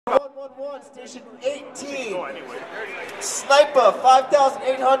111, station 18. Sniper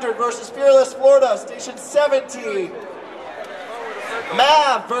 5800 versus Fearless Florida, station 17.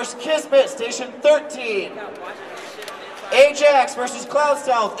 Mav versus Kismet, station 13. Ajax versus Cloud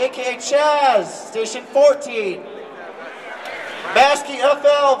South, aka Chaz, station 14. Maskey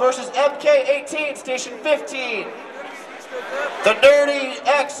FL versus MK18, station 15. The Nerdy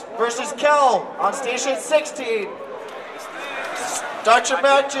X versus Kel on station 16. Start your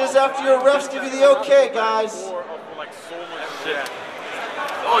matches after your refs give you the okay, guys.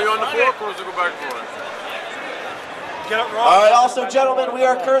 Oh, you're on the floor? Close to go back for it. Alright, also gentlemen, we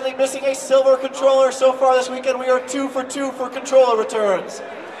are currently missing a silver controller. So far this weekend we are 2 for 2 for controller returns.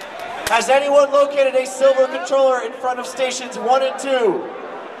 Has anyone located a silver controller in front of stations 1 and 2?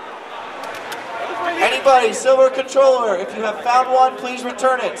 Anybody, silver controller, if you have found one, please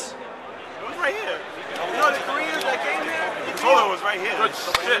return it. It was right here. You know the Koreans that came here? The controller was right here. Good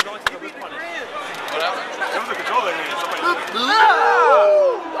shit. He beat the Koreans. There was a controller here.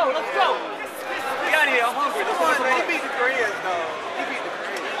 Oh, let's go. Get out of here, I'm hungry. Come on, man. He beat the Koreans, dog. He beat the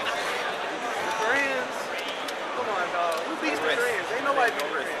Koreans. The Koreans. Come on, dog. Who beats the Koreans? Ain't nobody beat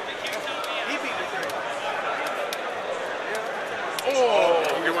the Koreans. He beat the Koreans. Oh,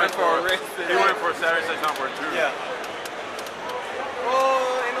 he went for a Saturday side number 2. Yeah.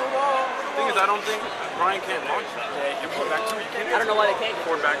 Oh, ain't no wall. The thing is, I don't think Brian can't launch that. Yeah, you put back 2. I don't know why they can't.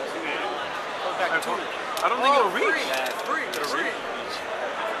 Forward back 2. Back 2. I don't think it'll reach. Free. It'll reach.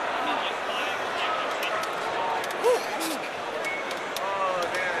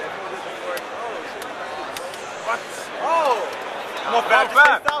 What? Oh! Come on, back.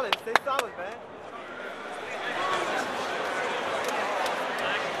 Stay solid, man.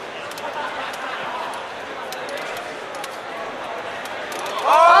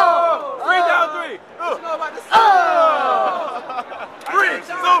 Oh! 3 down 3! I don't know about this. Free!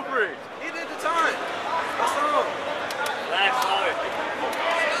 So free! He did the time. What's wrong?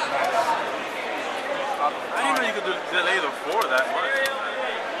 I didn't know you could delay the 4 that much.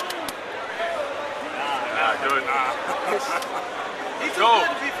 Nah, good. He's too good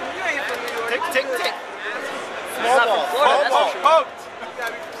to be from, you ain't from New York. Tick. Small ball. Poked! You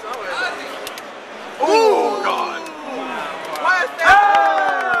gotta be